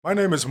My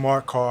name is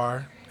Mark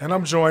Carr, and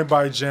I'm joined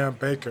by Jan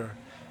Baker,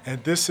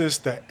 and this is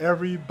the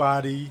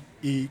Everybody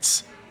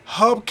Eats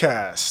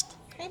Hubcast.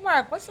 Hey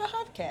Mark, what's the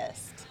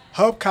Hubcast?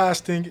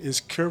 Hubcasting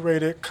is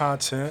curated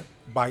content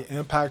by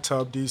Impact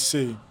Hub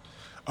DC,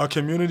 a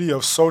community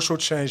of social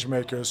change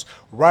makers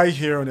right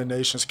here in the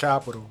nation's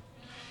capital.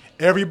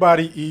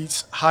 Everybody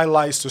Eats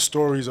highlights the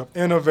stories of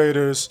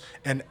innovators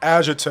and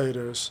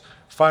agitators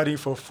fighting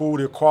for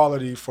food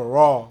equality for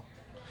all.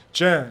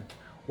 Jen,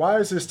 why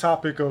is this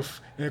topic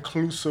of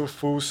inclusive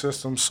food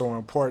systems so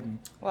important?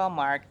 Well,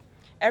 Mark,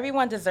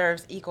 everyone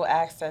deserves equal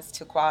access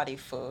to quality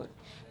food.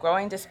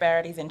 Growing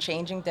disparities and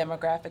changing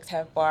demographics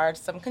have barred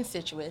some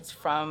constituents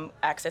from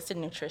access to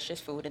nutritious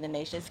food in the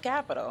nation's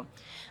capital.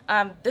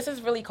 This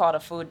is really called a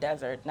food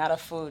desert, not a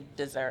food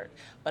dessert,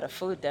 but a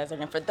food desert.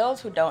 And for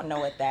those who don't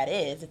know what that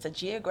is, it's a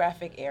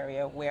geographic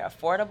area where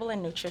affordable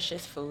and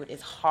nutritious food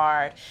is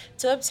hard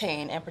to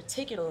obtain, and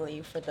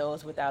particularly for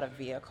those without a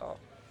vehicle.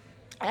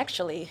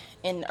 Actually,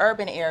 in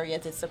urban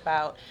areas, it's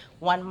about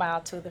 1 mile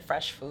to the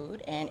fresh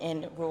food, and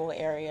in rural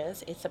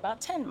areas, it's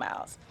about 10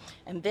 miles.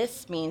 And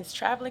this means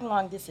traveling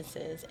long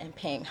distances and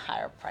paying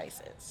higher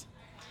prices.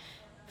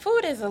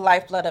 Food is the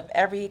lifeblood of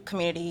every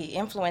community,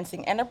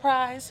 influencing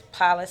enterprise,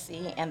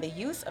 policy, and the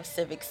use of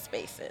civic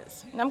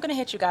spaces. And I'm going to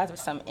hit you guys with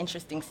some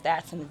interesting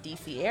stats in the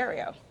DC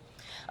area.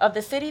 Of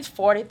the city's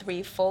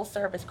 43 full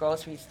service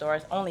grocery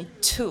stores, only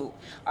two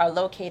are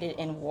located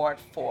in Ward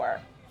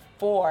 4,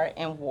 four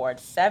in Ward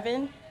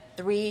 7,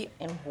 three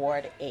in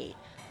Ward 8.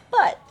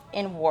 But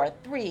in Ward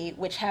 3,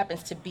 which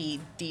happens to be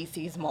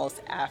DC's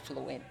most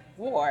affluent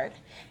ward,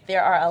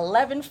 there are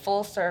 11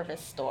 full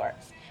service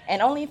stores,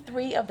 and only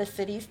three of the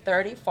city's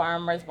 30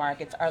 farmers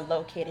markets are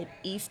located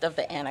east of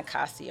the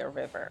Anacostia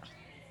River.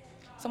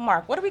 So,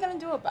 Mark, what are we going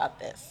to do about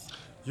this?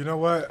 You know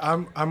what?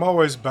 I'm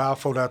always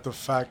baffled at the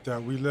fact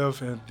that we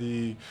live in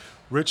the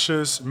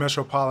richest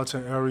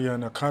metropolitan area in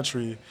the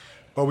country,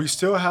 but we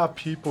still have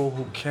people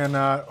who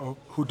cannot, or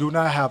who do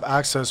not have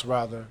access,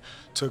 rather,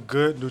 to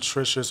good,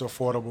 nutritious,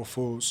 affordable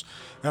foods.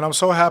 And I'm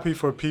so happy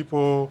for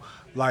people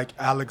like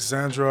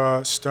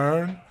Alexandra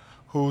Stern,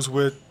 who's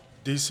with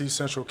DC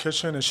Central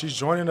Kitchen, and she's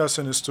joining us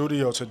in the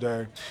studio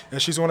today.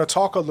 And she's going to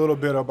talk a little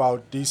bit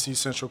about DC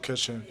Central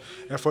Kitchen.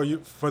 And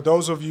for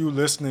those of you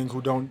listening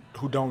who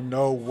don't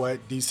know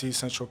what DC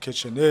Central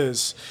Kitchen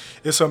is,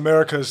 it's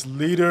America's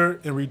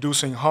leader in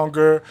reducing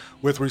hunger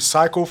with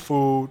recycled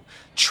food,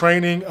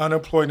 training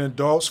unemployed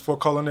adults for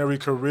culinary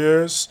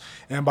careers,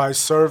 and by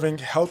serving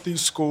healthy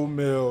school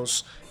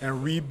meals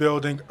and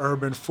rebuilding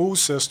urban food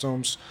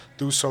systems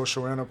through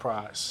social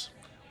enterprise.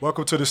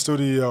 Welcome to the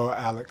studio,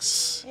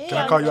 Alex. Hey, Can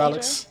I call you Alexandra.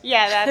 Alex?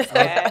 Yeah, that's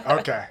Okay. good.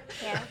 Okay.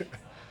 Yeah.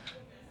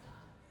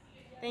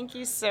 Thank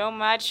you so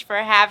much for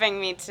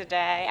having me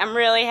today. I'm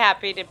really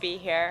happy to be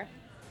here.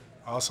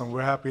 Awesome.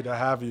 We're happy to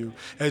have you.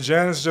 And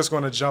Jan's just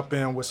going to jump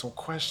in with some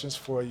questions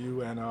for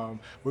you, and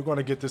we're going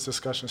to get this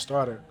discussion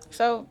started.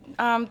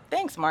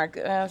 Thanks, Mark.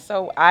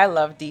 So I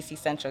love DC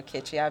Central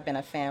Kitchen. I've been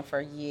a fan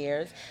for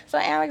years. So,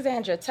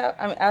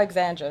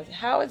 Alexandra,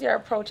 how is your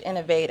approach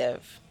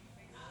innovative?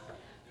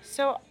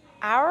 So,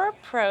 our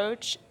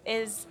approach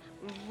is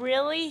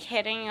really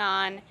hitting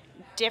on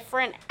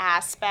different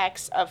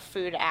aspects of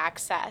food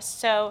access.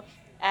 So,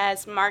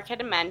 as Mark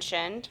had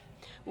mentioned,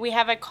 we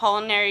have a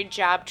culinary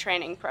job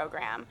training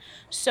program.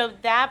 So,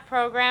 that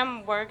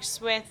program works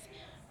with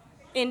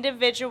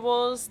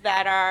individuals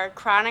that are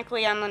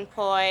chronically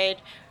unemployed,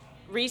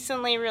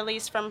 recently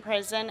released from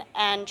prison,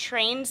 and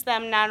trains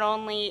them not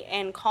only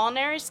in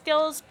culinary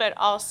skills but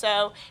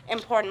also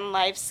important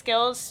life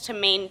skills to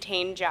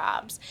maintain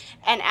jobs.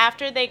 And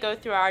after they go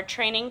through our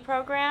training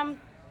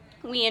program,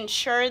 we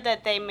ensure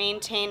that they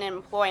maintain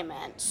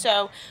employment.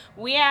 So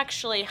we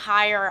actually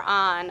hire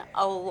on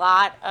a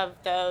lot of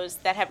those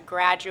that have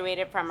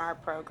graduated from our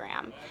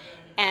program.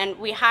 And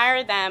we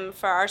hire them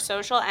for our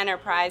social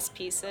enterprise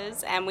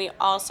pieces, and we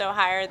also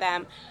hire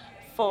them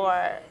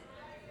for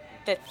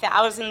the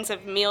thousands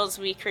of meals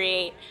we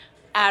create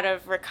out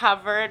of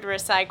recovered,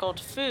 recycled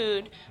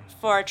food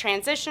for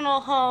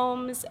transitional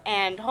homes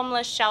and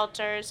homeless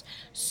shelters.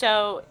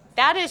 So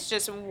that is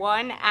just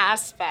one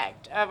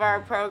aspect of our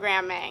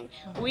programming.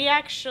 We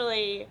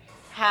actually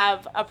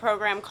have a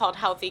program called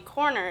Healthy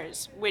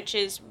Corners, which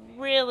is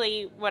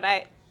really what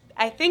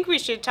I think we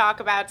should talk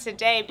about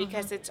today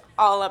because it's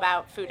all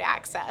about food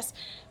access.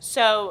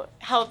 So,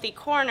 Healthy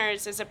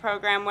Corners is a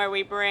program where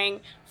we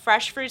bring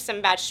fresh fruits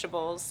and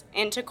vegetables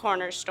into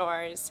corner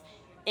stores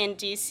in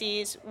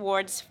DC's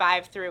wards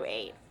 5 through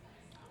 8.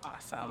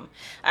 Awesome.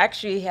 I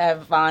actually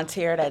have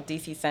volunteered at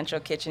DC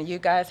Central Kitchen. You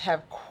guys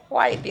have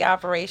quite the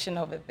operation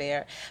over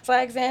there. So,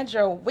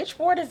 Alexandra, which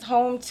ward is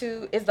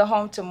the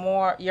home to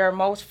more your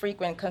most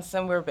frequent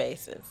consumer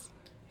bases?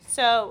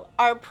 So,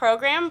 our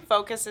program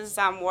focuses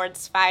on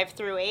wards 5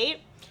 through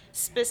 8.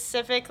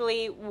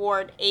 Specifically,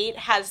 Ward 8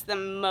 has the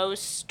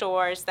most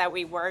stores that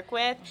we work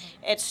with.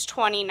 It's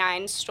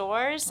 29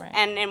 stores. Right.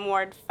 And in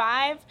Ward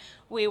 5,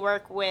 we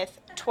work with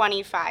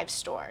 25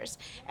 stores.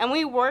 And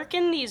we work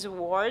in these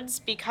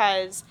wards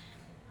because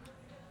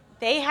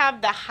they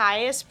have the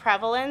highest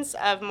prevalence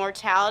of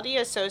mortality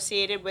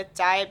associated with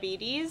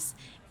diabetes.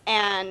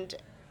 And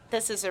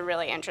this is a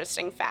really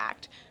interesting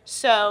fact.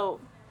 So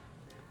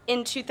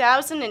in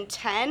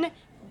 2010,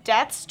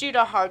 deaths due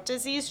to heart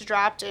disease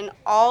dropped in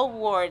all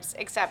wards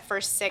except for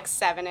 6,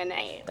 7, and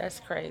 8. That's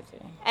crazy.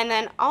 And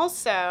then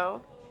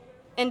also,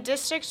 in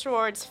districts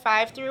wards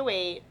 5 through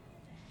 8,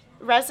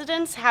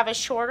 residents have a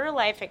shorter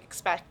life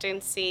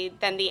expectancy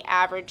than the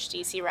average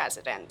DC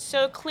resident.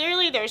 So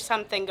clearly there's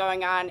something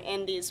going on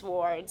in these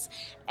wards.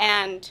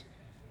 And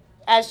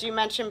as you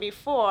mentioned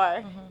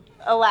before,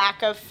 a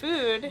lack of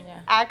food,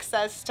 Yeah.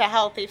 access to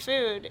healthy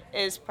food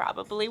is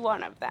probably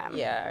one of them.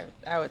 Yeah,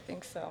 I would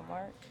think so,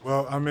 Mark.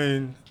 Well,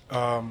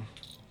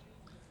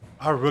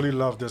 I really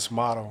love this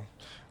model.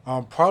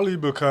 Partly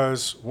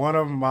because one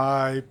of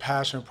my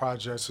passion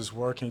projects is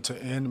working to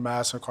end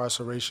mass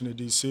incarceration in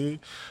DC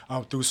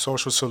through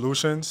social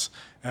solutions.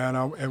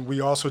 And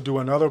we also do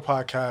another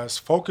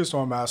podcast focused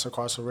on mass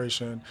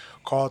incarceration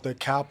called the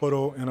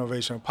Capital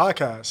Innovation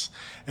Podcast.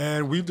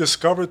 And we've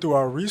discovered through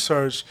our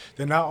research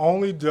that not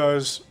only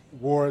does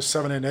Ward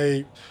 7 and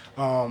 8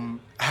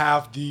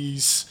 have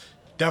these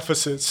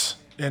deficits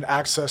in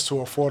access to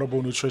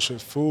affordable,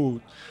 nutritious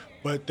food,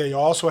 but they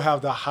also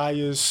have the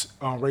highest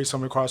rates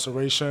of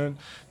incarceration,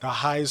 the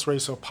highest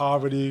rates of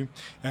poverty,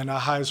 and the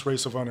highest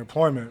rates of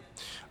unemployment.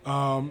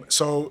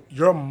 So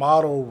your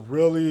model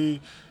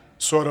really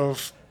sort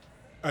of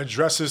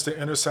addresses the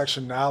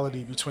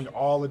intersectionality between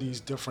all of these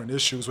different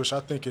issues, which I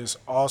think is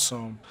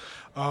awesome.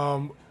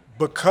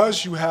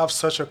 Because you have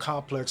such a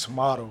complex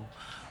model,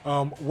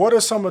 what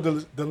are some of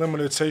the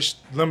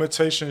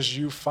limitations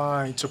you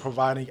find to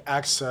providing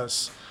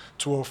access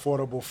to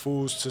affordable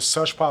foods to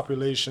such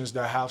populations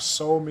that have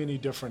so many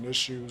different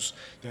issues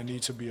that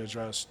need to be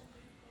addressed?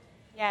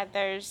 Yeah,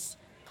 there's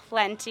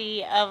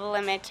plenty of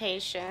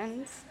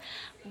limitations.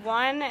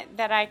 One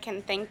that I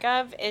can think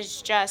of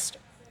is just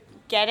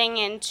getting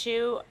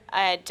into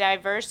a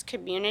diverse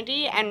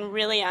community and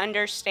really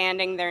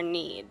understanding their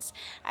needs.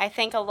 I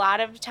think a lot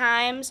of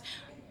times,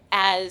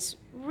 as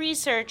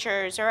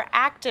researchers or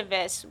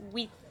activists,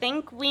 we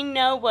think we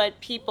know what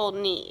people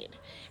need.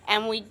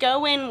 And we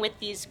go in with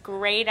these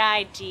great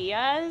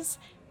ideas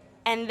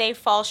and they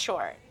fall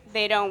short.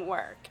 They don't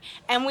work.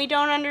 And we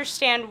don't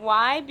understand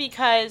why,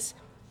 because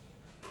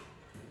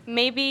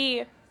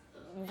maybe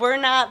we're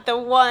not the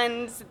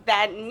ones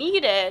that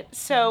need it,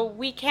 so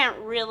we can't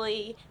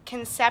really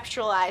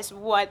conceptualize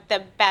what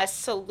the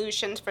best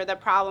solutions for the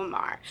problem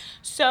are.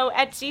 So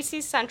at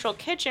DC Central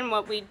Kitchen,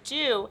 what we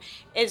do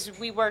is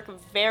we work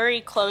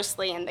very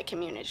closely in the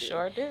community.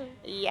 Sure do.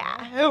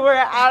 Yeah, we're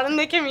out in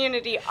the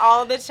community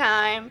all the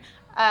time.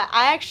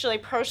 I actually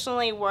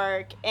personally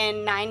work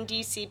in 9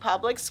 DC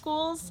public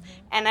schools,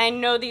 and I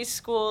know these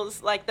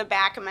schools like the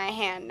back of my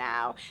hand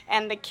now,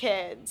 and the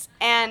kids.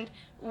 And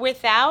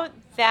without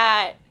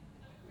that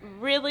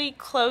really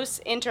close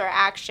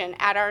interaction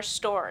at our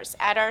stores,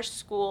 at our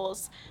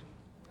schools,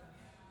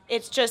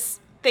 it's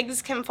just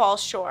things can fall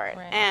short.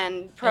 Right. And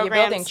And you're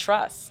programs. building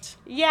trust.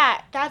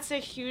 Yeah, that is a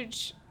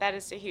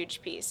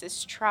huge piece.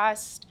 Is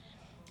trust,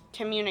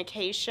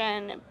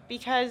 communication,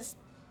 because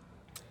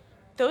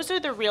those are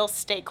the real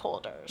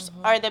stakeholders,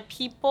 are the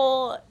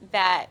people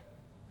that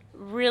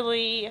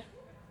really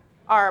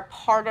are a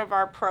part of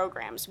our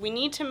programs. We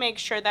need to make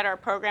sure that our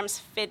programs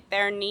fit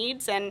their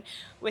needs, and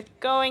with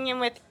going in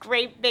with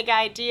great big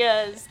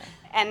ideas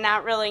and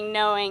not really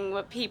knowing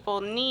what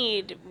people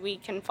need, we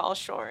can fall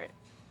short.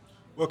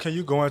 Well, can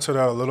you go into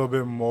that a little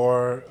bit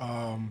more?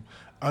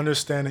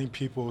 Understanding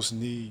people's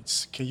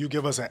needs. Can you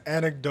give us an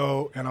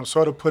anecdote? And I'm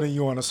sort of putting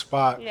you on the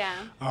spot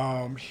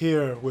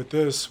here with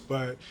this,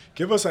 but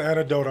give us an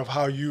anecdote of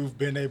how you've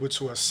been able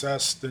to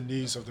assess the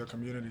needs of the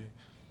community.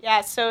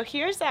 Yeah, so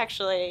here's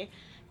actually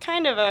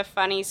kind of a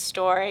funny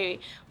story.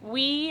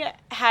 We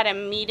had a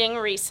meeting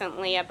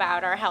recently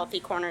about our Healthy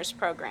Corners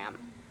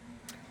program,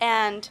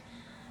 and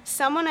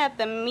someone at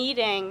the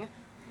meeting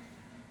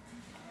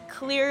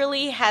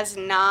clearly has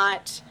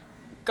not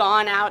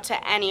gone out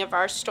to any of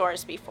our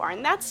stores before,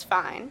 and that's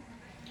fine.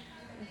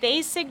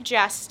 They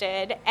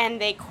suggested and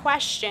they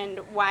questioned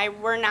why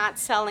we're not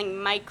selling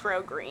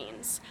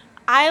microgreens.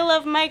 I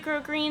love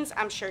microgreens.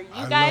 I'm sure you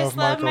I guys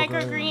love love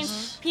microgreens.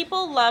 microgreens.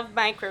 People love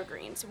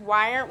microgreens.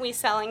 Why aren't we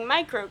selling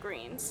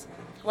microgreens?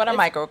 What are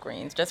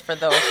microgreens? Just for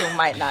those who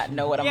might not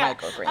know what a Yeah.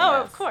 microgreen Oh,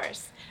 is. of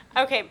course.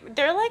 Okay,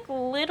 they're like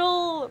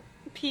little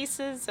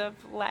pieces of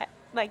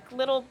like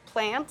little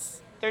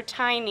plants. They're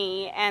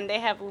tiny and they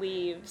have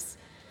leaves.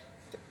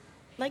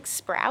 Like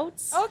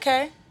sprouts?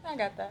 Okay, I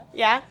got that.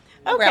 Yeah.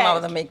 My Okay. grandma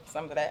would make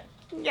some of that.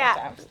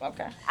 Yeah. sometimes.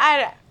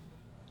 Okay.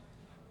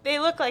 They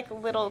look like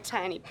little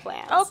tiny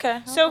plants.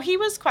 Okay, So he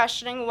was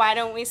questioning, why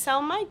don't we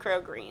sell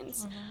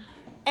microgreens?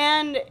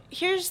 And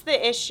here's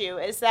the issue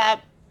is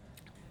that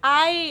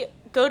I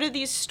go to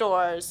these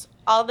stores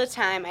all the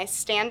time. I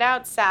stand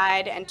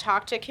outside and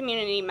talk to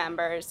community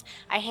members.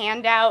 I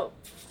hand out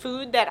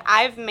food that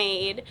I've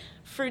made,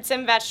 fruits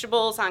and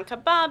vegetables on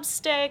kebab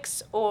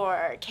sticks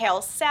or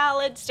kale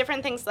salads,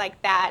 different things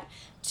like that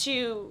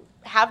to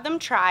have them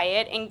try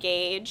it,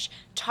 engage,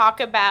 talk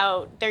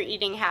about their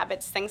eating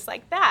habits, things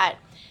like that.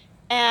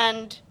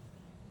 And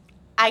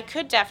I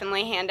could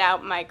definitely hand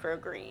out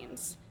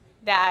microgreens.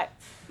 That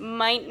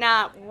might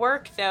not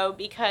work though,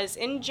 because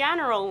in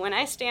general, when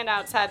I stand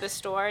outside the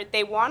store,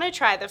 they want to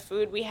try the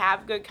food. We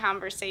have good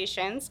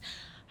conversations.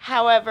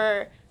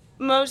 However,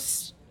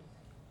 most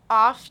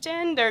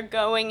often they're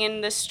going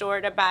in the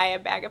store to buy a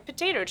bag of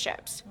potato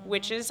chips,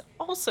 which is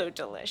also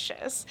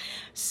delicious.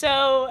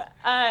 So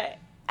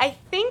I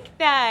think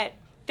that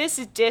this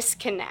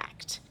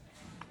disconnect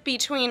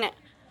between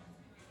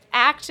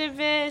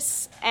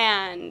activists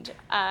and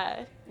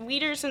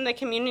leaders in the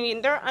community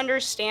and their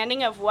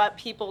understanding of what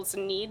people's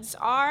needs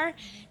are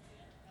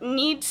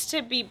needs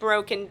to be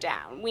broken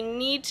down. We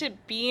need to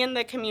be in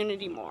the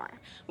community more.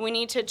 We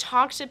need to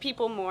talk to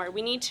people more.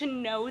 We need to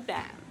know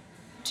them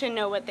to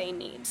know what they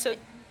need. So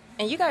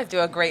And you guys do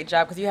a great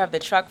job because you have the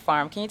truck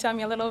farm. Can you tell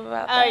me a little bit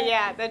about oh that?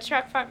 yeah, the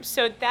truck farm.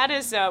 So that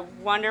is a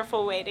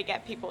wonderful way to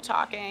get people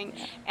talking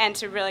and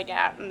to really get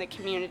out in the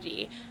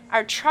community.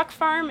 Our truck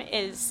farm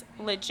is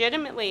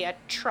legitimately a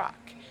truck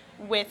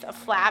with a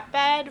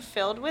flatbed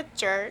filled with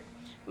dirt.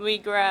 We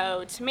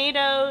grow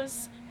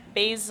tomatoes,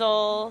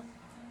 basil,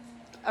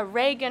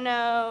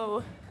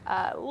 oregano,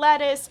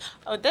 lettuce.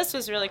 Oh, this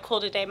was really cool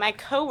today. My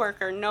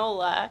coworker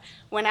Nola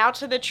went out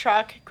to the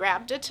truck,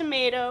 grabbed a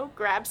tomato,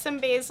 grabbed some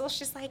basil.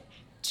 She's like,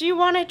 "Do you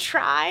want to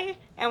try?"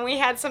 And we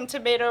had some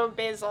tomato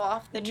basil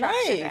off the truck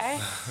today.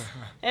 Nice.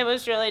 It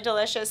was really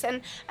delicious.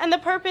 And the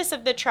purpose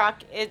of the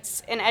truck,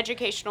 it's an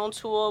educational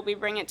tool. We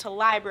bring it to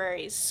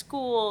libraries,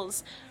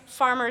 schools,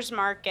 farmers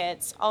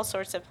markets, all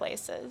sorts of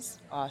places.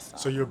 Awesome.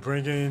 So you're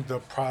bringing the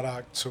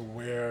product to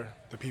where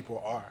the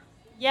people are.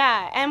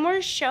 Yeah, and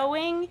we're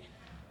showing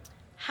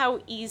how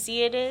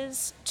easy it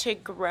is to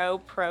grow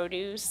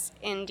produce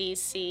in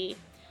DC.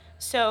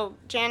 So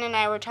Jan and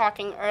I were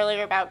talking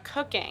earlier about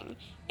cooking.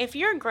 If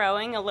you're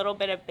growing a little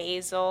bit of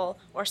basil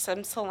or some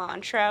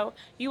cilantro,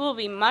 you will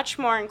be much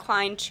more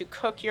inclined to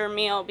cook your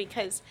meal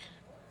because,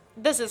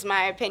 this is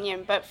my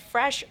opinion, but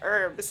fresh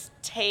herbs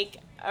take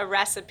a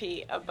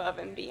recipe above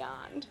and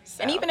beyond.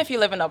 So. And even if you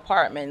live in an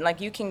apartment,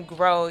 like you can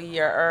grow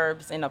your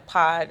herbs in a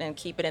pot and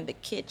keep it in the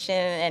kitchen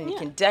and you Yeah.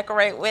 can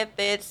decorate with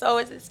it. So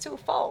it's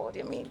twofold.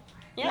 I mean,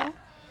 Yeah.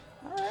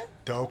 all right.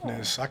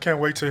 Dopeness. I can't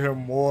wait to hear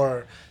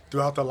more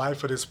throughout the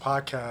life of this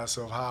podcast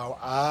of how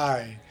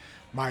I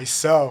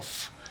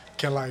myself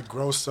can like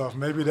grow stuff.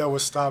 Maybe that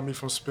would stop me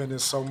from spending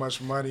so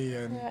much money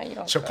in Yeah, you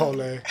don't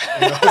Chipotle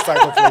and those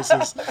type of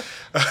places.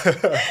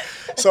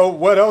 So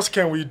what else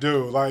can we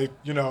do? Like,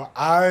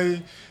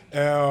 I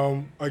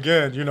am,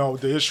 again,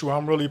 the issue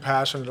I'm really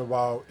passionate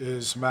about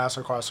is mass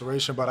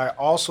incarceration, but I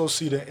also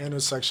see the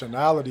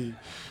intersectionality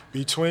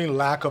between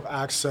lack of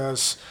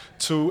access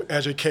to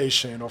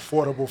education,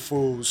 affordable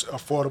foods,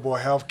 affordable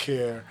health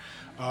care,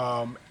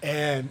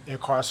 and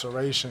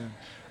incarceration.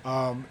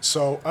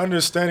 So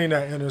understanding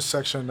that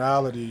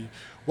intersectionality,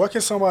 what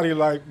can somebody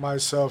like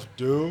myself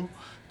do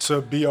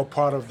to be a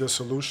part of the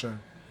solution?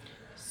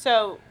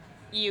 So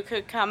you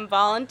could come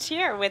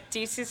volunteer with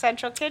DC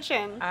Central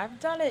Kitchen. I've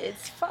done it.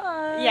 It's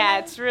fun. Yeah,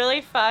 it's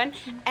really fun.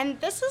 And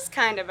this is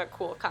kind of a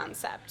cool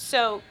concept.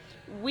 So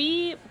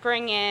we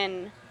bring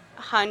in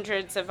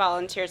hundreds of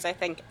volunteers, I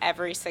think,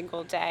 every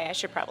single day. I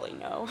should probably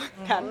know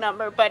that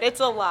number, but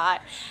it's a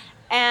lot.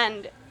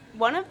 And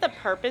one of the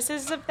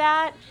purposes of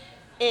that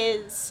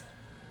is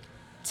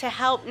to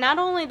help not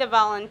only the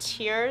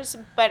volunteers,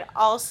 but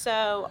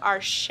also our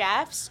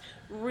chefs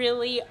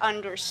really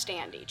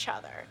understand each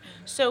other.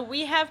 So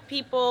we have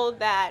people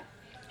that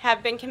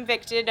have been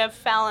convicted of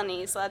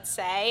felonies, let's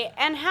say,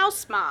 and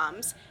house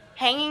moms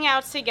hanging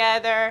out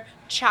together,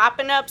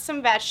 chopping up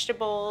some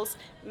vegetables,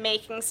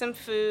 making some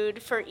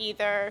food for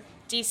either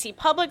DC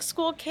public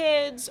school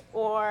kids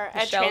or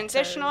The a shelters,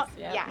 transitional.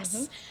 yeah.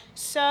 Yes.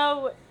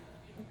 So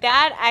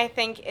that I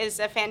think is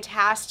a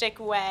fantastic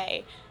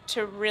way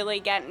to really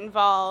get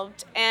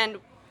involved. And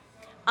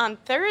on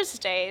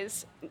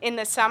Thursdays in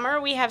the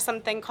summer, we have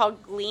something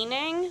called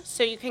gleaning.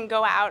 So you can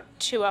go out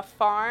to a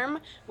farm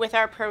with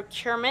our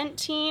procurement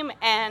team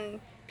and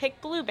pick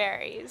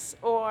blueberries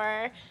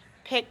or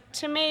pick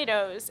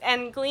tomatoes.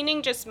 And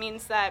gleaning just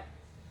means that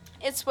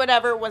it's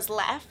whatever was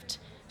left.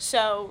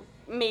 So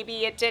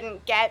maybe it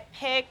didn't get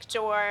picked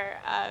or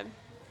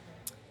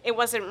it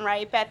wasn't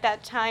ripe at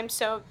that time.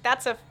 So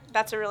that's a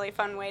really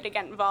fun way to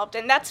get involved.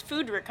 And that's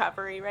food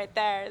recovery right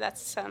there.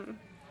 That's some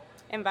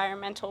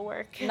environmental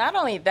work. Not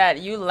only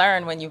that, you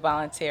learn when you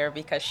volunteer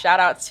because shout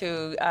out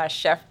to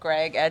Chef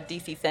Greg at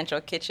DC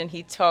Central Kitchen.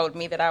 He told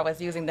me that I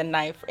was using the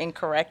knife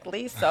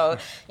incorrectly. So,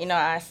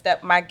 I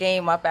stepped my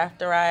game up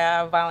after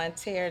I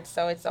volunteered.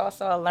 So it's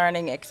also a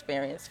learning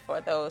experience for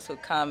those who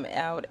come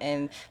out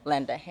and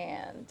lend a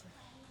hand.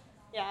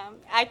 Yeah,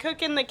 I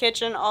cook in the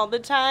kitchen all the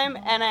time,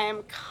 and I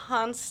am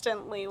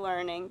constantly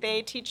learning.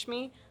 They teach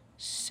me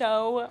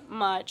so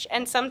much,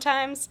 and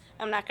sometimes,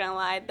 I'm not gonna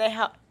lie,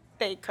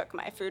 they cook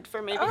my food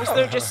for me because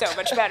they're just so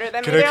much better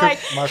than me. Can they They're cook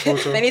like, my food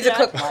too? They need to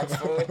cook my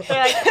food. they're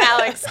like,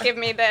 Alex, give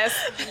me this.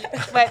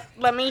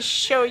 Let me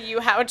show you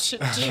how to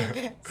do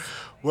this.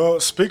 Well,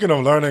 speaking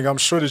of learning, I'm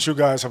sure that you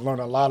guys have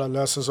learned a lot of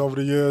lessons over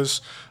the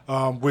years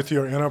with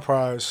your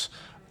enterprise.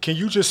 Can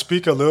you just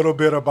speak a little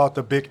bit about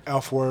the big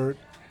F word?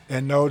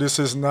 And no, this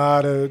is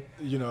not a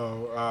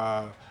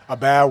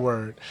bad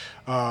word,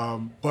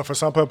 but for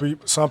some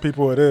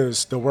people it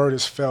is. The word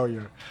is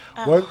failure.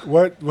 Oh,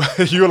 What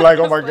you're like?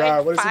 Oh my Like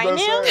God, what is he gonna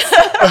say?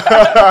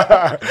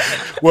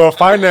 finance? Well,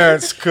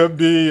 finance could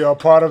be a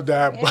part of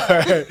that,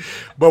 yeah.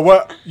 but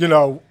what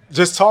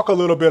just talk a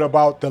little bit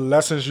about the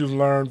lessons you've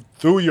learned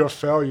through your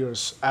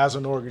failures as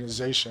an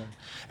organization,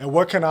 and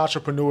what can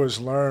entrepreneurs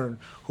learn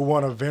who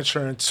want to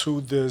venture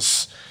into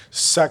this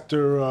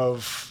sector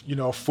of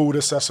food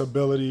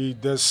accessibility,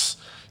 this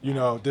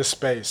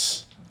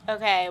space.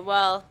 Okay,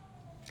 well,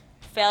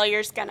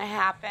 failure's gonna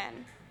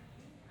happen.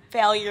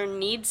 Failure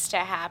needs to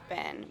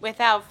happen.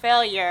 Without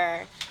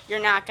failure, you're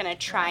not gonna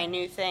try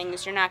new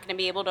things. You're not gonna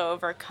be able to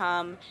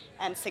overcome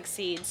and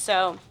succeed.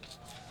 So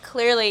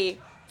clearly,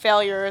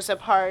 failure is a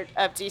part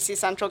of DC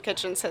Central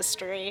Kitchen's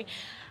history.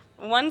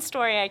 One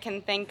story I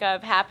can think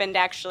of happened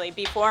actually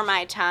before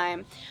my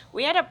time.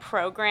 We had a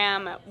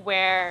program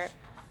where,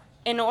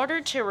 in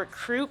order to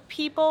recruit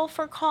people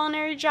for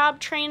culinary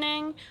job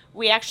training,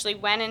 we actually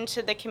went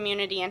into the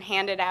community and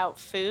handed out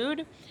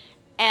food.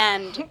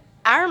 And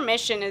our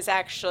mission is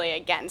actually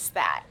against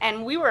that.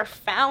 And we were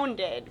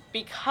founded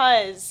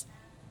because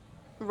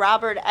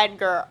Robert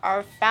Edgar,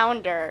 our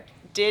founder,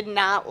 did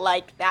not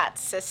like that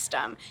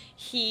system.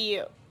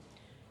 He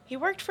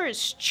worked for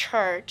his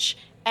church,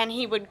 and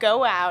he would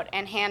go out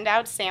and hand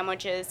out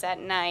sandwiches at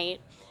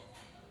night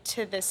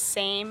to the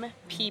same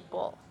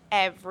people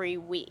every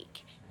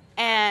week.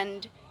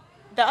 And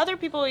the other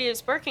people he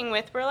was working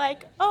with were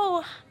like,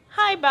 "Oh,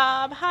 hi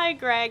Bob, hi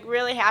Greg,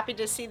 really happy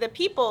to see the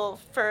people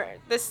for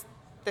this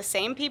the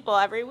same people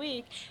every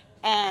week."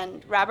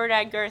 And Robert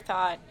Edgar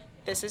thought,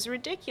 this is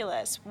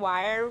ridiculous.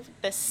 Why are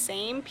the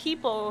same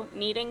people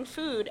needing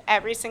food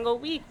every single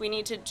week? We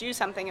need to do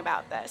something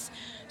about this.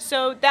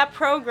 So that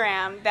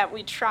program that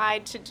we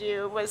tried to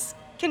do was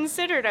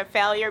considered a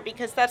failure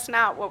because that's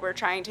not what we're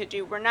trying to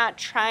do. We're not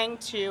trying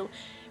to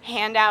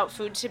hand out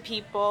food to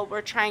people.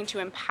 We're trying to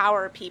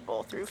empower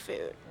people through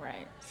food.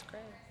 Right. It's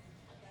great.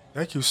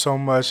 Thank you so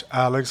much,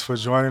 Alex, for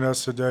joining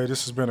us today.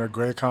 This has been a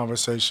great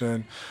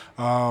conversation.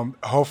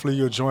 Hopefully,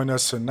 you'll join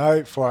us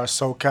tonight for our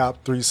SoCap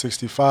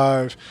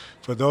 365.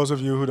 For those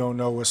of you who don't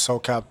know what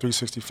SoCap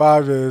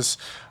 365 is,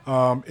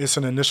 it's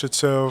an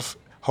initiative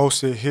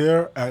hosted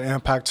here at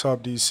Impact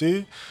Hub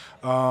DC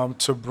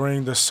to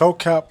bring the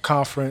SoCap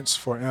conference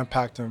for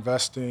impact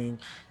investing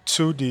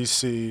to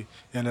DC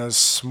in a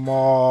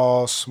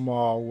small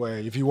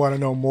way. If you want to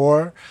know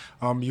more,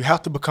 you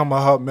have to become a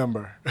Hub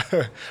member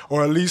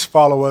or at least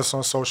follow us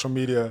on social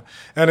media.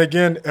 And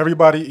again,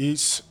 Everybody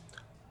Eats,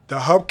 the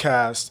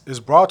Hubcast, is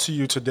brought to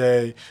you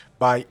today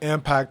by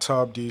Impact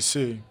Hub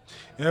DC.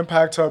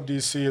 Impact Hub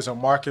DC is a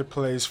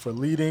marketplace for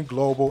leading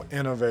global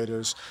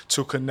innovators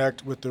to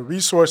connect with the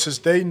resources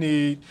they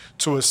need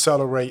to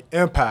accelerate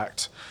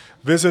impact.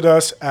 Visit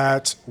us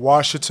at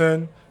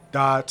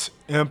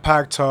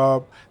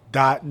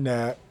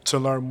washington.impacthub.net to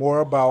learn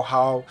more about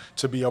how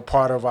to be a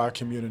part of our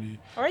community.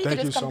 Or you could Thank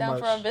you just come so down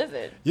much. for a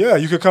visit. Yeah,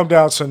 you could come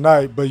down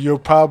tonight, but you'll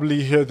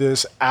probably hear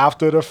this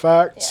after the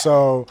fact. Yeah.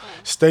 So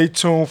stay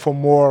tuned for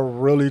more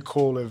really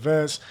cool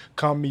events.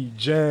 Come meet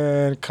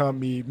Jen, come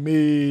meet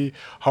me.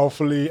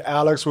 Hopefully,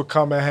 Alex will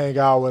come and hang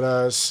out with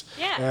us.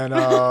 Yeah.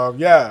 And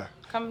yeah,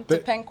 Come to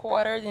Th- Penn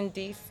Quarters in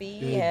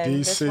DC, in and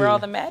this is DC. where all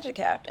the magic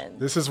happens.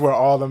 This is where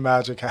all the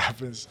magic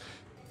happens.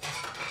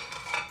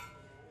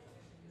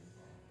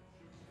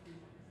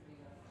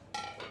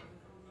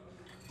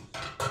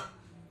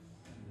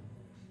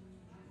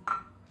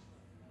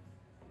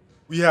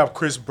 We have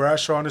Chris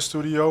Bradshaw in the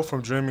studio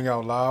from Dreaming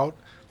Out Loud,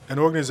 an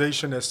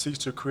organization that seeks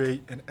to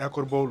create an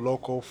equitable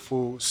local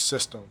food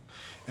system.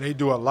 And they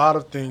do a lot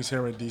of things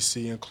here in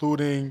DC,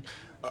 including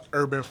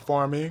urban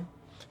farming,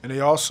 and they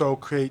also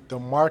create the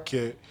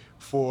market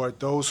for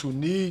those who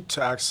need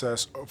to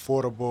access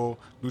affordable,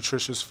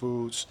 nutritious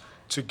foods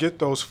to get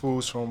those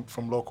foods from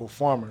local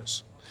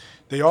farmers.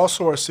 They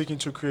also are seeking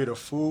to create a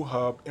food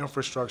hub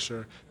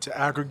infrastructure to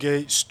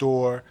aggregate,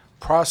 store,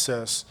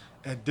 process,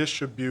 and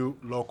distribute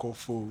local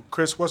food.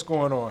 Chris, what's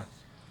going on?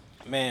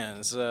 Man,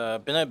 it's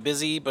been a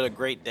busy but a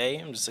great day.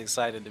 I'm just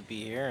excited to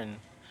be here and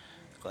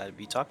glad to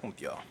be talking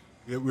with y'all.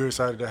 We're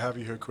excited to have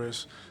you here,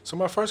 Chris. So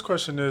my first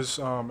question is,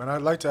 and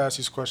I'd like to ask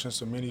these questions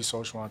to many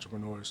social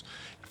entrepreneurs.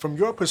 From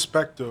your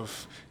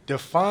perspective,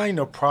 define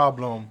the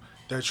problem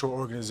that your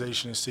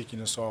organization is seeking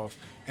to solve.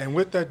 And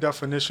with that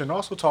definition,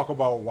 also talk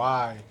about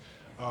why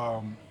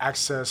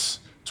access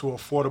to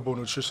affordable,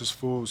 nutritious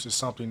foods is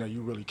something that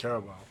you really care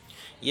about.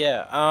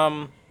 Yeah,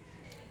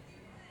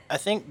 I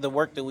think the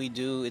work that we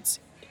do it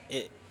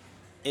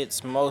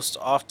it's most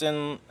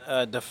often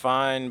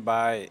defined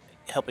by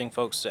helping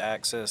folks to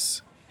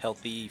access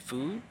healthy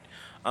food.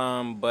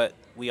 But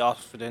we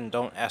often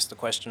don't ask the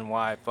question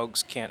why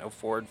folks can't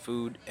afford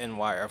food and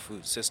why our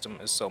food system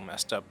is so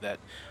messed up that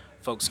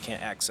folks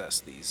can't access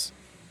these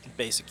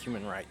basic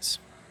human rights.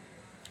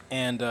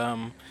 And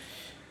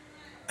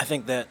I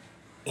think that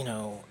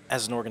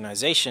as an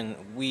organization,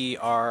 we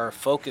are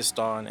focused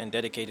on and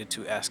dedicated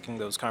to asking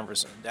those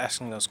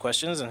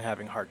questions and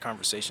having hard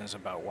conversations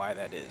about why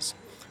that is.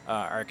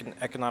 Our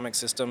economic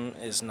system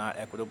is not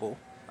equitable.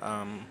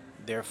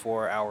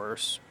 Therefore,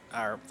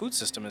 our food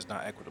system is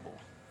not equitable.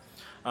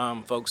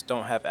 Folks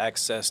don't have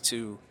access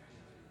to,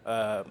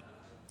 uh,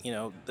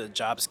 the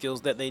job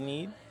skills that they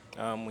need.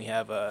 We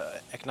have a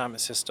economic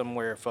system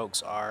where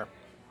folks are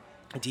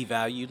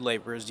devalued,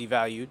 labor is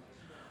devalued,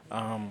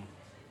 um,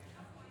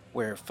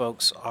 where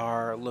folks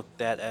are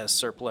looked at as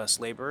surplus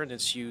labor, and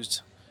it's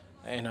used,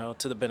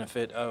 to the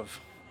benefit of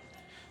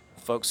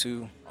folks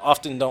who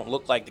often don't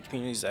look like the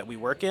communities that we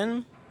work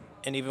in.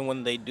 And even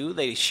when they do,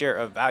 they share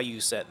a value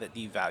set that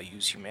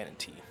devalues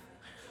humanity,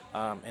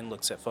 and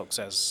looks at folks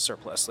as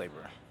surplus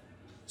labor.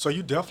 So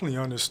you definitely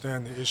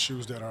understand the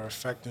issues that are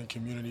affecting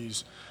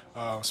communities,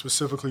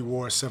 specifically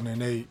Ward 7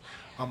 and 8.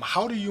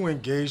 How do you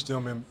engage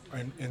them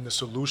in the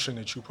solution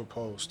that you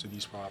propose to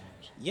these problems?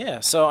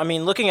 Yeah, so I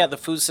mean, looking at the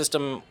food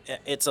system,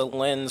 it's a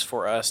lens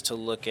for us to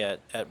look at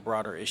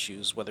broader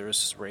issues, whether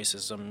it's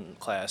racism,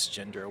 class,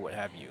 gender, what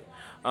have you.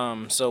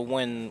 So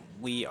when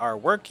we are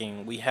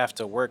working, we have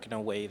to work in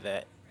a way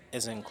that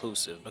is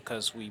inclusive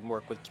because we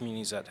work with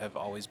communities that have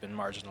always been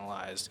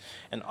marginalized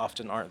and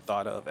often aren't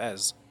thought of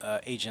as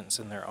agents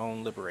in their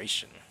own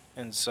liberation.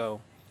 And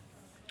so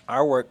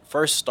our work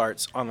first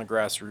starts on the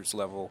grassroots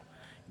level,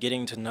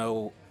 getting to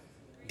know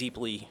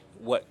deeply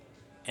what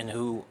and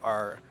who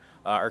our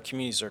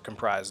communities are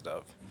comprised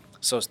of.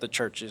 So it's the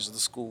churches, the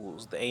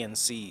schools, the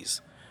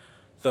ANCs,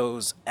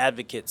 those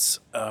advocates,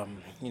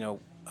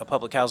 a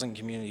public housing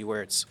community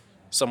where it's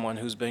someone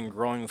who's been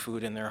growing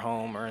food in their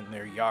home or in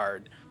their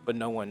yard, but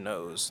no one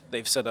knows.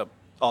 They've set up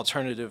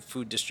alternative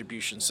food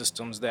distribution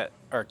systems that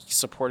are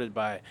supported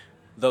by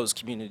those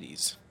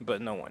communities,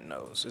 but no one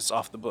knows. It's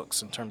off the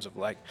books in terms of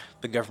like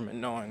the government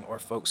knowing or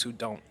folks who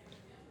don't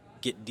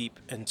get deep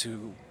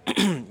into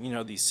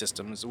these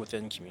systems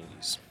within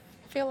communities.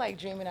 I feel like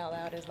Dreaming Out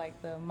Loud is like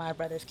the My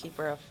Brother's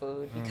Keeper of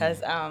food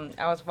because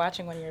I was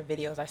watching one of your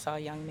videos. I saw a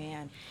young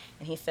man,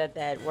 and he said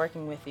that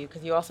working with you,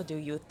 because you also do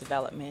youth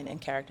development and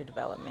character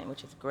development,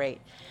 which is great,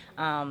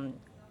 um,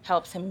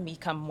 helps him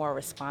become more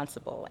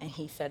responsible. And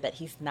he said that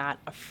he's not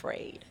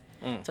afraid.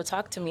 Mm. So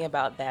talk to me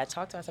about that.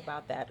 Talk to us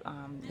about that.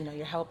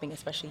 You're helping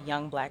especially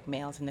young black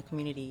males in the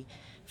community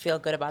feel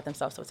good about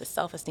themselves. So it's a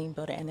self-esteem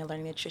builder, and they're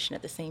learning nutrition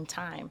at the same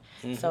time.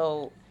 Hmm.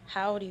 So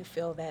how do you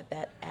feel that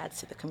that adds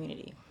to the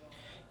community?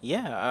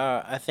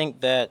 Yeah, I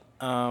think that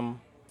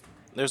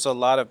there's a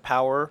lot of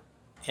power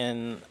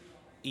in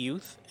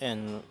youth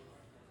and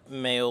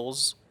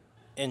males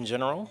in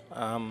general.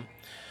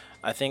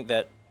 I think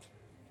that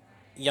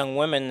young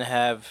women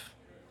have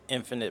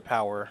infinite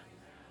power,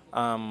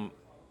 um,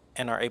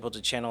 and are able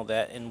to channel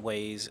that in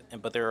ways,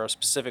 but there are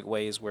specific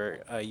ways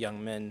where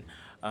young men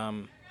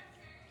um,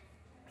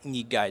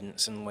 need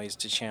guidance and ways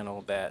to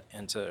channel that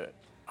and to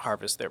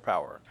harvest their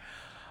power.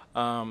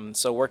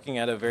 So working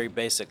at a very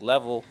basic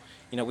level,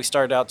 we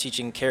started out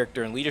teaching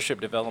character and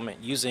leadership development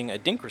using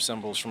Adinkra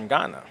symbols from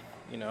Ghana.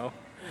 You know,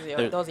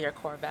 They're Those are your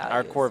core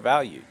our core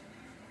values.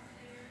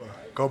 value.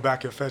 Go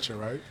back and fetch it,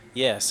 right?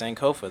 Yeah,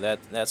 Sankofa.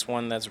 That's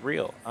one that's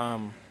real.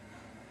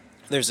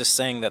 There's this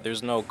saying that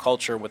there's no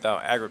culture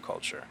without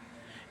agriculture,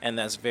 and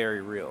that's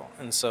very real.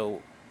 And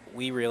so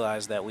we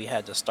realized that we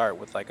had to start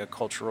with like a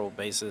cultural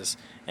basis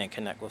and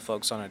connect with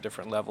folks on a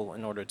different level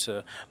in order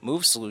to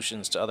move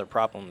solutions to other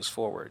problems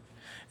forward.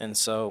 And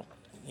so,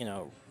 you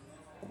know,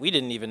 we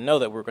didn't even know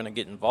that we were going to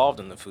get involved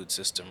in the food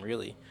system,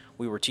 really.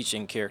 We were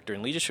teaching character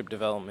and leadership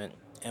development,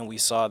 and we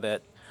saw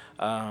that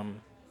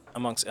um,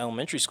 amongst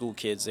elementary school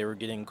kids, they were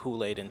getting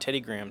Kool-Aid and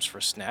Teddy Grahams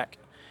for snack.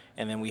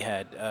 And then we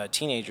had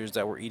teenagers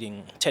that were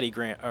eating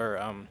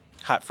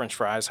hot French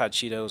fries, hot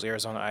Cheetos,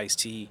 Arizona iced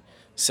tea,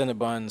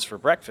 Cinnabons for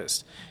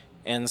breakfast.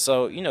 And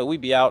so,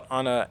 we'd be out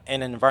on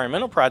an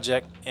environmental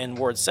project in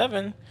Ward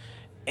 7,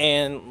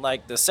 and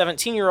like the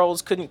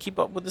 17-year-olds couldn't keep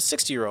up with the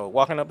 60-year-old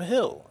walking up a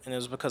hill, and it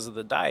was because of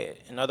the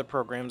diet. In other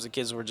programs, the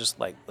kids were just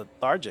like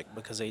lethargic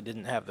because they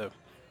didn't have the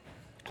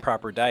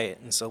proper diet,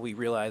 and so we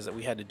realized that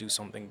we had to do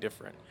something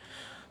different.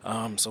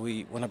 So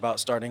we went about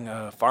starting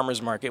a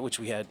farmers market, which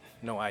we had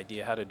no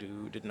idea how to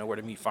do, didn't know where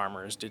to meet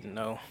farmers, didn't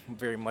know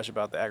very much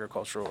about the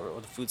agricultural or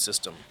the food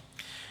system.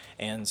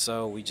 And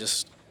so we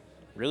just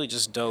really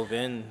just dove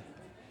in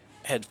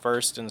head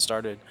first and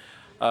started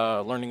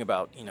learning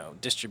about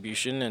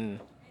distribution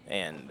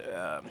and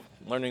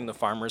learning the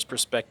farmer's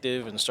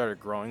perspective and started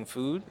growing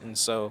food. And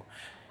so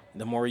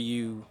the more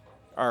you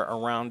are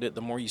around it,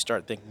 the more you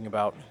start thinking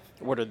about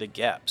what are the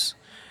gaps.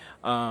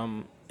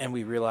 And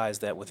we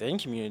realized that within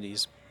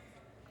communities,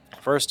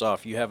 first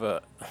off, you have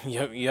a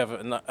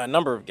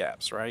number of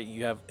gaps, right?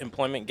 You have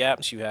employment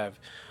gaps, you have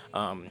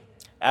um,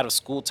 out of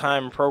school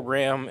time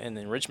program and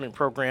enrichment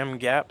program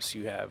gaps,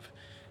 you have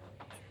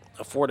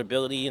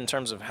affordability in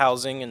terms of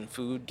housing and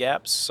food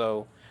gaps.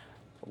 So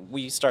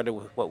we started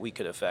with what we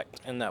could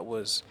affect, and that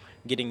was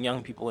getting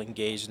young people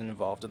engaged and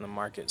involved in the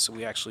market. So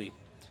we actually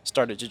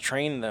started to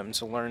train them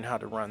to learn how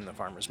to run the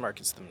farmers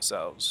markets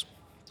themselves.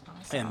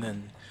 And Awesome.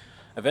 then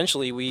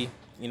eventually we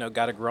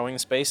got a growing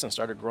space and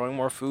started growing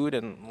more food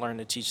and learned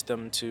to teach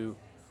them to,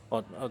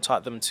 well,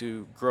 taught them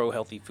to grow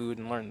healthy food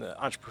and learn the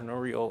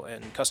entrepreneurial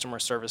and customer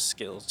service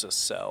skills to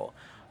sell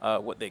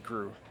what they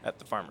grew at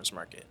the farmers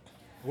market.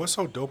 What's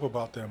so dope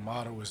about their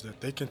model is that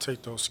they can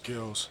take those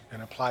skills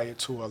and apply it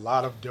to a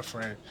lot of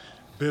different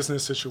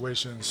business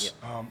situations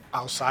Yep.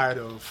 Outside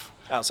of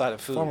Outside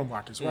of food. farmer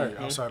markets, right?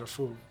 Outside of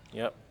food.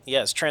 Yep.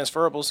 Yes,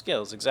 transferable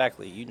skills.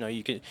 Exactly.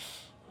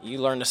 You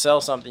learn to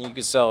sell something. You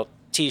could sell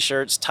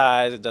T-shirts,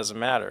 ties. It doesn't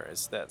matter.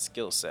 It's that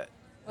skill set.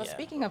 Well, Yeah.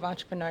 speaking of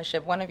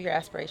entrepreneurship, one of your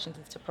aspirations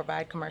is to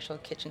provide commercial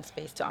kitchen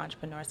space to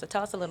entrepreneurs. So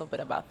tell us a little bit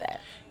about that.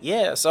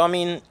 Yeah. So I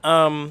mean,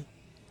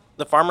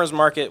 the farmers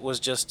market was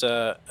just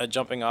a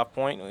jumping off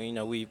point.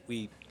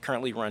 We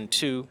currently run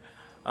two,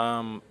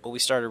 but we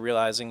started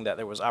realizing that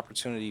there was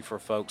opportunity for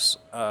folks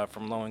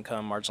from low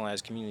income,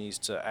 marginalized communities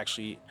to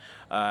actually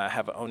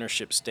have an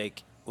ownership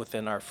stake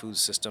within our food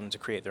system to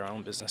create their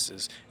own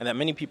businesses, and that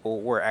many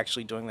people were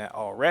actually doing that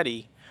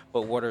already.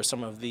 But what are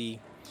some of the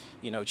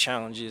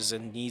challenges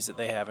and needs that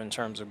they have in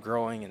terms of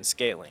growing and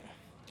scaling?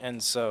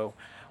 And so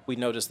we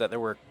noticed that there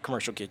were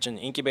commercial kitchen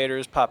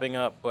incubators popping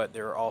up, but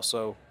there were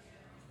also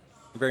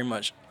very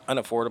much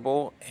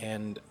unaffordable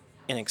and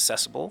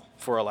inaccessible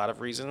for a lot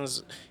of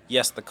reasons.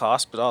 Yes, the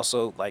cost, but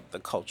also like the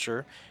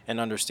culture and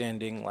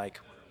understanding like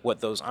what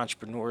those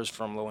entrepreneurs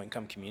from low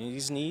income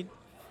communities need.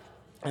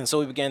 And so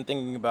we began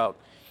thinking about,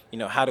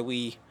 how do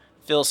we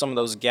fill some of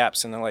those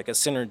gaps in like a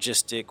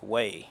synergistic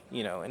way,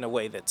 in a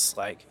way that's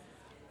like,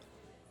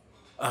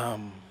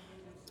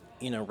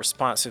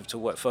 responsive to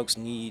what folks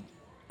need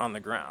on the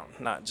ground,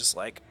 not just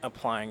like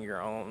applying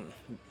your own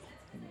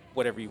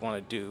whatever you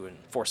want to do and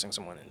forcing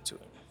someone into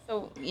it.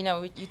 So,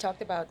 you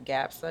talked about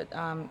gaps, but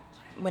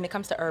when it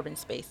comes to urban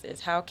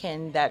spaces, how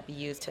can that be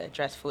used to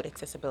address food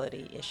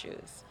accessibility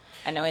issues?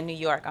 I know in New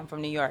York, I'm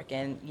from New York,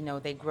 and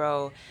they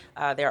grow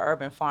their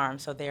urban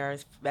farms, so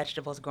there's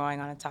vegetables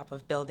growing on the top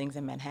of buildings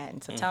in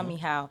Manhattan. So tell me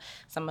how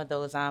some of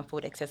those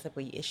food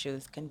accessibility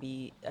issues can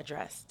be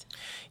addressed.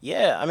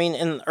 Yeah, I mean,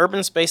 in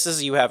urban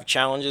spaces, you have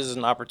challenges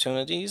and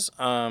opportunities.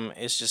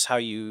 It's just how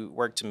you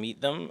work to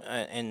meet them,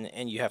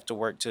 and you have to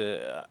work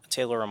to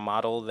tailor a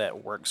model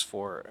that works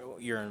for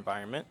your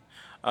environment.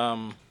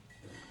 Um,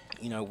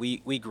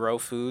 we grow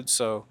food,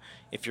 so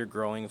if you're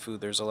growing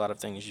food, there's a lot of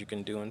things you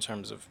can do in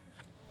terms of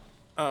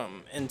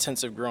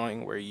intensive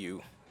growing, where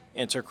you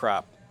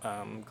intercrop,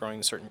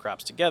 growing certain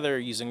crops together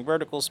using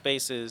vertical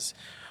spaces.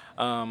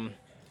 Um,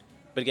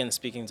 but again,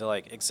 speaking to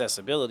like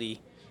accessibility,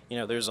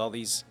 there's all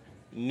these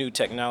new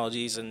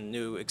technologies and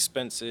new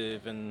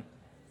expensive and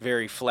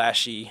very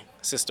flashy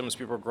systems.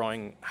 People are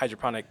growing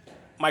hydroponic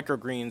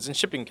microgreens in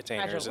shipping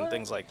containers and What?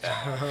 things like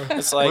that.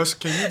 It's like,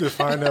 Can you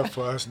define that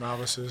for us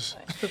novices?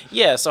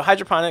 yeah, so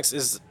hydroponics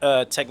is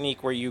a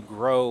technique where you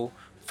grow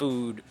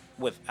food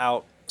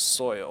without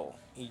soil.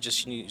 You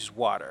just use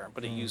water,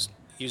 but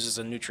uses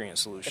a nutrient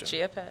A solution.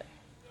 chia pet?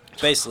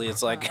 Basically,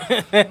 it's like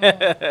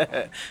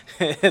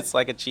it's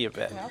like a chia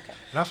pet. Yeah, okay.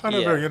 And I find it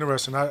Yeah. very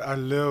interesting. I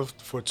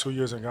lived for 2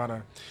 years in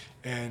Ghana,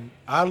 and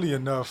oddly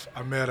enough,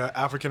 I met an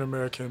African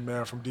American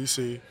man from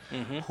DC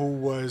who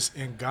was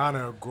in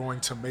Ghana growing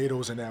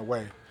tomatoes in that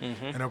way.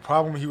 And the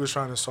problem he was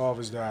trying to solve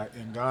is that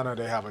in Ghana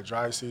they have a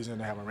dry season,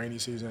 they have a rainy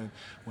season.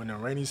 When the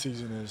rainy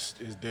season is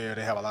there,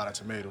 they have a lot of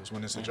tomatoes.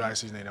 When it's a dry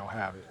season, they don't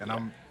have it. And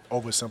I'm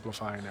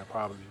oversimplifying that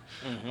probably.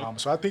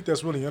 So I think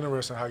that's really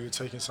interesting how you're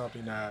taking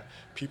something that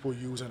people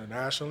use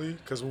internationally,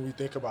 because when we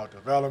think about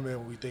development,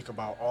 when we think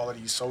about all of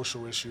these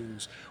social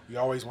issues, we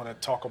always want to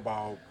talk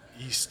about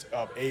east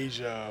of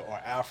Asia or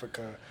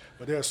Africa,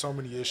 but there are so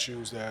many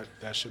issues that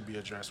should be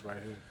addressed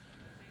right here.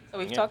 So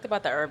we've Yeah. talked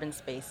about the urban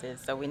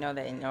spaces. So we know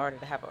that in order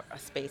to have a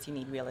space, you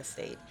need real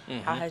estate.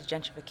 How has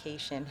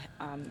gentrification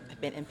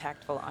been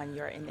impactful on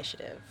your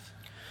initiative?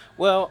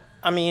 Well,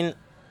 I mean,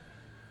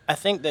 I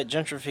think that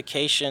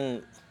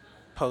gentrification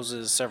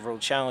poses several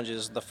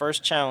challenges. The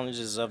first challenge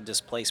is of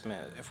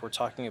displacement. If we're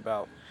talking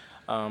about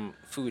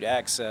food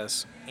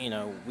access,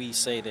 we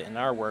say that in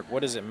our work,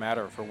 what does it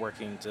matter if we're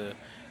working to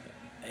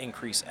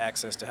increase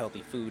access to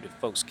healthy food if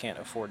folks can't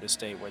afford to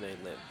stay where they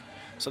live?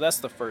 So that's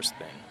the first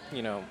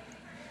thing.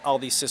 All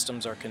these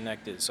systems are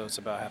connected, so it's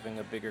about having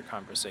a bigger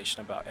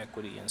conversation about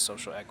equity and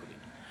social equity.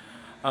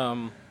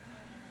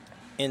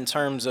 In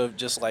terms of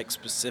just like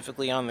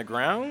specifically on the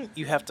ground,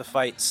 you have to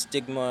fight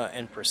stigma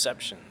and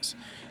perceptions.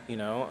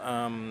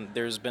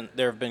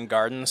 There have been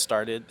gardens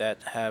started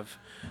that have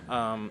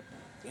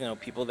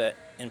people that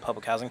in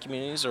public housing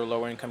communities or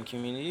lower income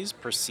communities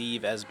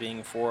perceive as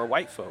being for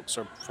white folks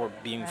or for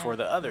being for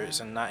the others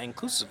and not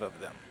inclusive of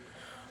them.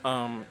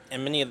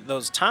 And many of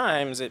those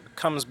times it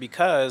comes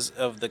because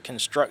of the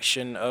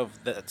construction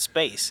of that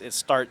space. It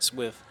starts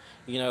with,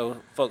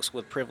 folks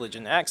with privilege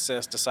and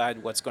access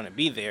decide what's going to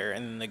be there,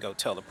 and then they go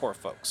tell the poor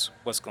folks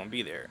what's going to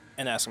be there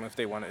and ask them if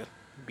they want to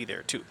be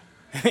there too.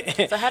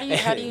 So how do you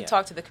Yeah.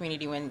 talk to the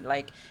community when,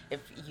 like, if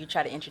you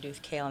try to introduce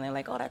kale and they're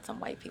like, oh, that's some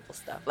white people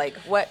stuff? Like,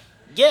 what?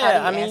 Yeah, How do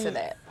you I mean, answer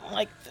that?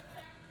 like,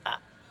 I,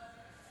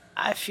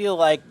 I feel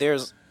like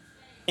there's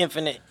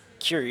infinite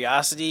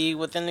curiosity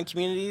within the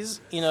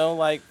communities.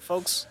 Like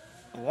folks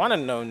want to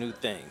know new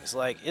things.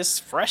 Like, it's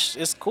fresh,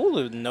 it's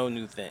cool to know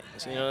new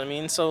things. You know what I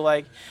mean? So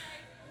like,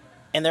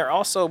 and they're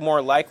also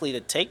more likely to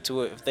take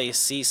to it if they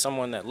see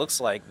someone that looks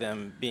like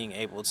them being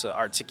able to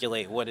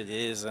articulate what it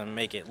is and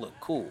make it look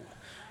cool.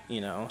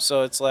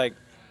 So it's like,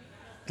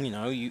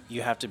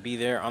 you have to be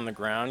there on the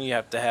ground. You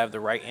have to have the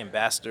right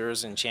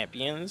ambassadors and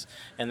champions.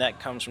 And that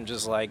comes from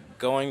just like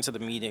going to the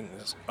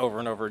meetings over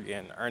and over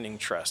again, earning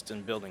trust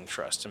and building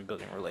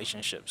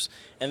relationships.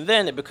 And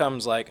then it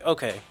becomes like,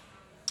 okay,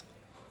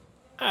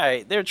 all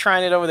right, they're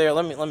trying it over there.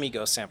 Let me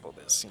go sample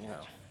this,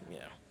 Yeah.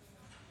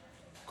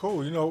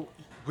 Cool.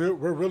 We're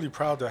really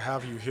proud to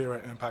have you here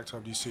at Impact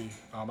Hub DC.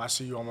 I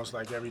see you almost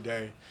like every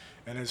day,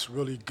 and it's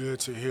really good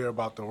to hear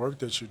about the work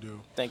that you do.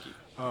 Thank you.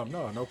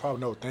 No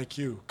problem. No, thank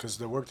you, because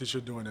the work that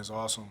you're doing is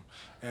awesome.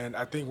 And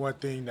I think one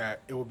thing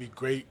that it would be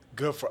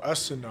good for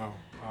us to know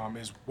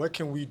is what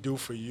can we do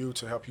for you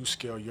to help you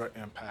scale your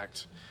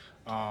impact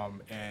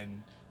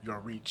and your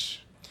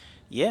reach.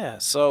 Yeah.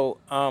 So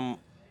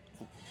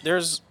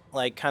there's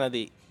like kind of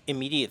the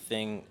immediate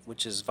thing,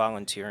 which is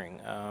volunteering.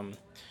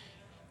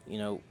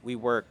 We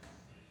work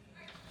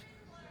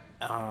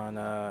on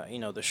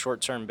the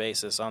short-term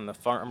basis on the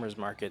farmers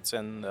markets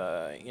and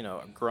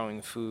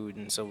growing food,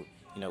 and so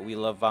we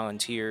love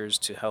volunteers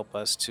to help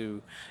us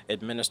to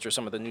administer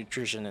some of the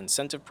nutrition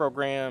incentive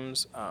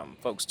programs,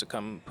 folks to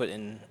come put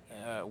in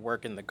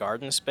work in the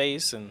garden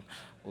space and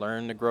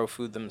learn to grow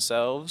food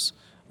themselves.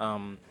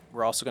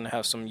 We're also going to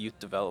have some youth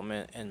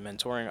development and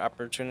mentoring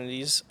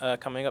opportunities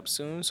coming up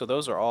soon, so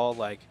those are all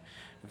like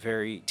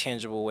very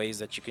tangible ways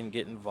that you can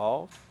get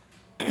involved.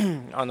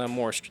 On a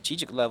more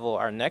strategic level,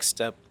 our next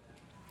step,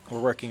 we're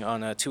working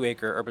on a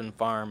 2-acre urban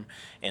farm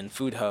and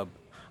food hub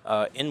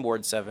in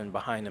Ward 7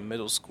 behind a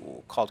middle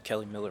school called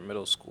Kelly Miller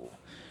Middle School.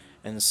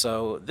 And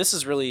so this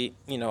is really,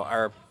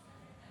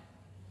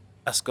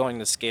 us going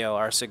to scale,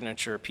 our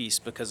signature piece,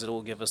 because it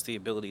will give us the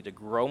ability to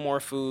grow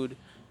more food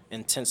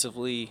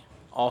intensively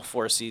all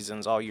 4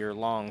 seasons, all year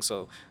long.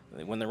 So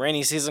when the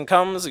rainy season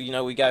comes,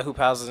 we got hoop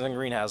houses and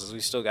greenhouses. We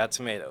still got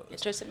tomatoes.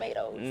 Get your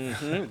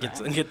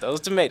tomatoes. Get those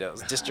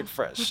tomatoes, district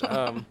fresh.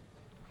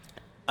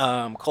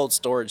 Cold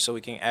storage so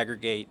we can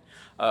aggregate,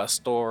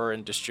 store,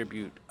 and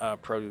distribute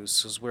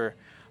produce, because we're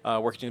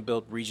working to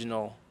build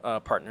regional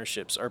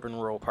partnerships,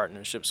 urban-rural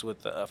partnerships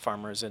with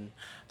farmers in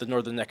the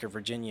northern neck of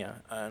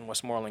Virginia and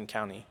Westmoreland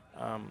County.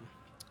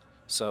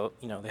 So,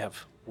 they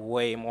have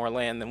way more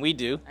land than we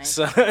do. Nice.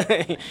 So,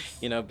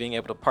 being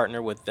able to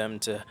partner with them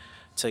to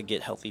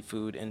get healthy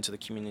food into the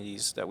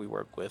communities that we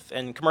work with,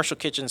 and commercial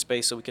kitchen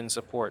space so we can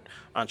support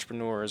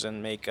entrepreneurs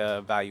and make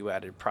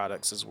value-added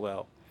products as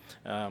well.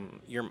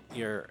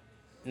 You're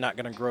not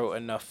going to grow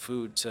enough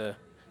food to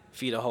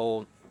feed a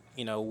whole,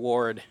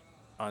 ward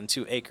on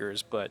 2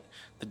 acres, but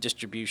the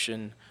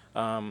distribution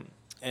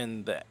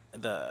and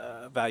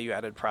the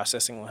value-added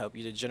processing will help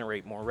you to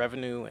generate more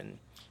revenue and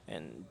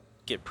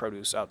get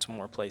produce out to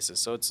more places.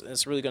 So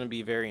it's really going to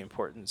be very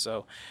important.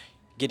 So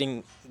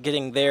getting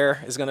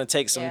there is going to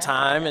take some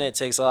time, and it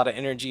takes a lot of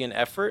energy and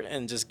effort,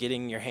 and just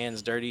getting your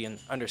hands dirty and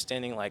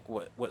understanding like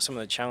what some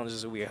of the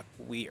challenges that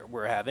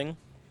we're having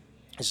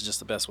is just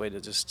the best way to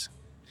just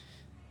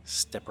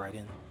step right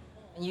in.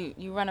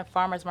 You run a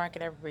farmer's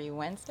market every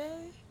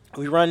Wednesday?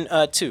 We run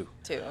 2.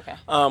 2, okay.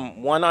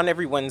 One on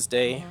every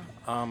Wednesday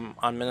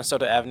on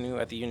Minnesota Avenue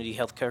at the Unity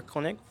Healthcare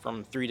Clinic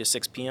from 3 to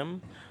 6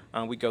 p.m.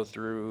 We go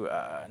through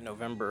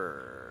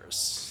November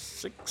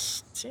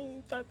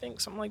 16th, I think,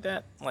 something like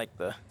that, like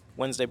the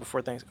Wednesday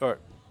before Thanksgiving, or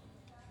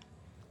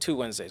 2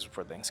 Wednesdays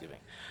before Thanksgiving.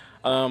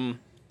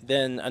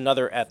 Then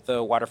another at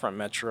the Waterfront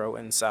Metro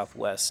in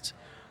Southwest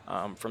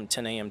from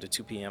 10 a.m. to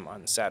 2 p.m.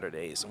 on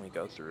Saturdays, and we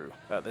go through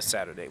the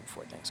Saturday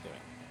before Thanksgiving.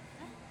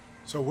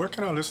 So where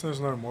can our listeners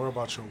learn more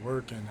about your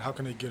work, and how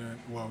can they get in?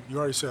 Well, you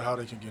already said how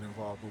they can get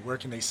involved, but where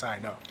can they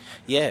sign up?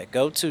 Yeah,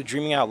 go to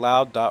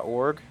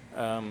dreamingoutloud.org.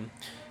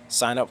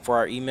 Sign up for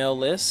our email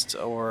list,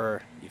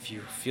 or if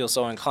you feel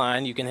so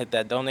inclined, you can hit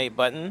that donate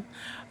button.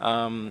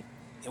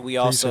 We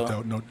also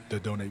Please hit the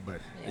donate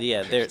button.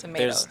 Yeah, there's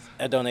tomatoes.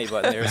 a donate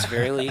button. There's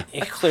very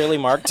clearly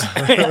marked.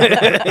 You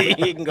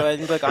can go ahead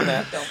and click on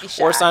that, Don't be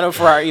shy. or sign up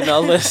for our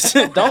email list.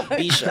 Don't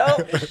be shy.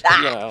 Don't be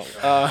shy.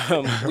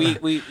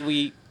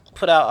 We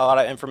put out a lot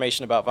of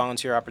information about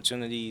volunteer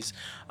opportunities,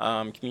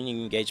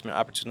 community engagement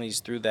opportunities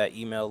through that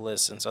email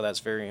list, and so that's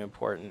very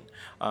important.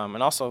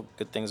 And also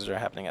good things that are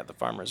happening at the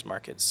farmers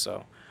markets.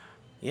 So,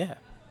 yeah,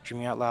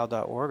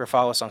 dreamingoutloud.org, or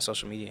follow us on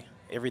social media.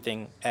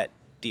 Everything at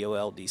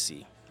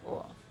DOLDC.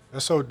 Cool.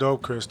 That's so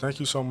dope, Chris.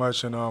 Thank you so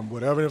much. And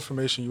whatever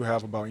information you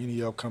have about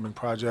any upcoming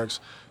projects,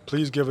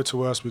 please give it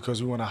to us,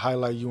 because we want to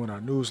highlight you in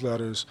our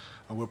newsletters.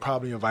 We'll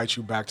probably invite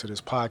you back to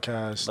this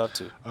podcast. Love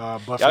to.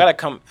 But Y'all got to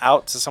come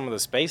out to some of the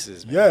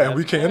spaces, man. yeah, and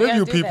we can Yeah, we gotta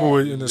interview do people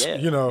that. in this,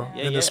 Yeah.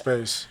 in this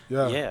space.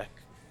 Yeah,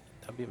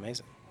 that'd be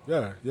amazing.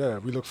 Yeah.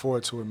 We look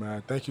forward to it,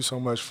 man. Thank you so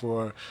much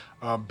for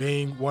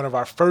being one of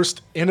our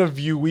first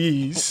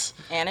interviewees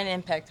And an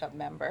Impact Hub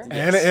member.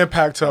 and an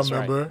Impact Hub That's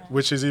right. member,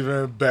 which is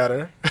even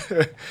better.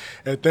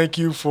 And thank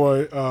you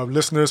for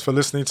listeners for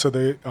listening to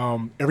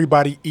the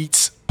Everybody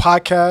Eats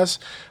podcast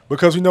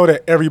because we know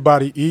that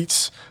everybody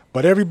eats,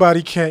 but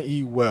everybody can't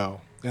eat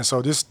well. And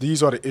so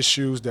these are the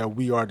issues that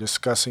we are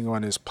discussing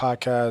on this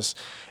podcast.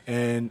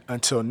 And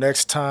until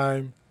next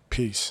time,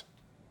 peace.